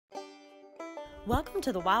Welcome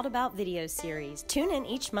to the Wild About video series. Tune in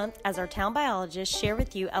each month as our town biologists share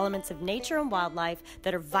with you elements of nature and wildlife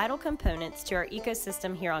that are vital components to our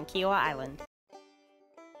ecosystem here on Kiowa Island.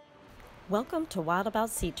 Welcome to Wild About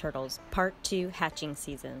Sea Turtles, Part 2 Hatching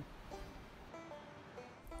Season.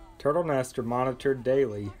 Turtle nests are monitored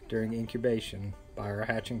daily during incubation by our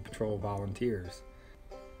hatching patrol volunteers.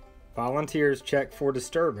 Volunteers check for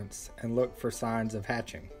disturbance and look for signs of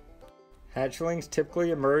hatching. Hatchlings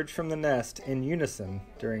typically emerge from the nest in unison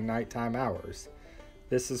during nighttime hours.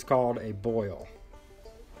 This is called a boil.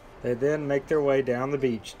 They then make their way down the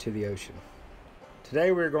beach to the ocean.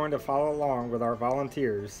 Today we are going to follow along with our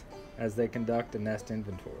volunteers as they conduct a nest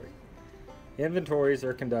inventory. Inventories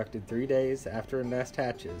are conducted 3 days after a nest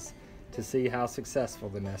hatches to see how successful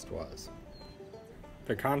the nest was.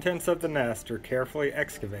 The contents of the nest are carefully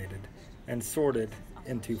excavated and sorted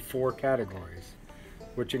into 4 categories,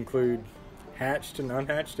 which include hatched and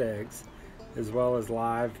unhatched eggs, as well as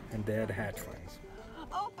live and dead hatchlings.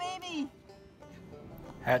 Oh, baby!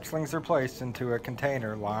 Hatchlings are placed into a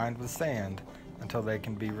container lined with sand until they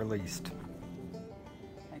can be released.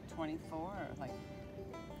 Like 24 or like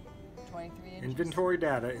 23 inches? Inventory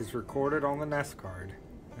data is recorded on the nest card,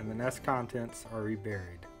 and the nest contents are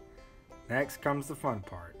reburied. Next comes the fun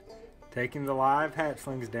part, taking the live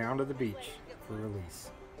hatchlings down to the beach for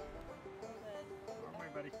release.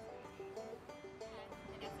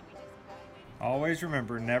 Always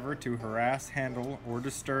remember never to harass, handle, or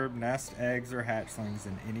disturb nest, eggs, or hatchlings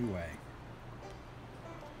in any way.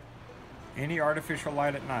 Any artificial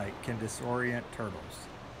light at night can disorient turtles.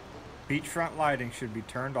 Beachfront lighting should be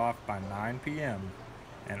turned off by 9 p.m.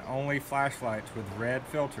 and only flashlights with red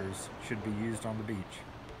filters should be used on the beach.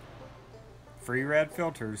 Free red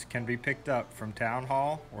filters can be picked up from Town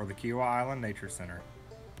Hall or the Kiowa Island Nature Center.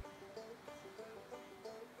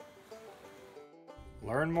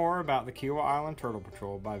 Learn more about the Kiowa Island Turtle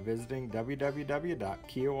Patrol by visiting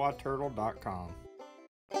www.kiowaturtle.com.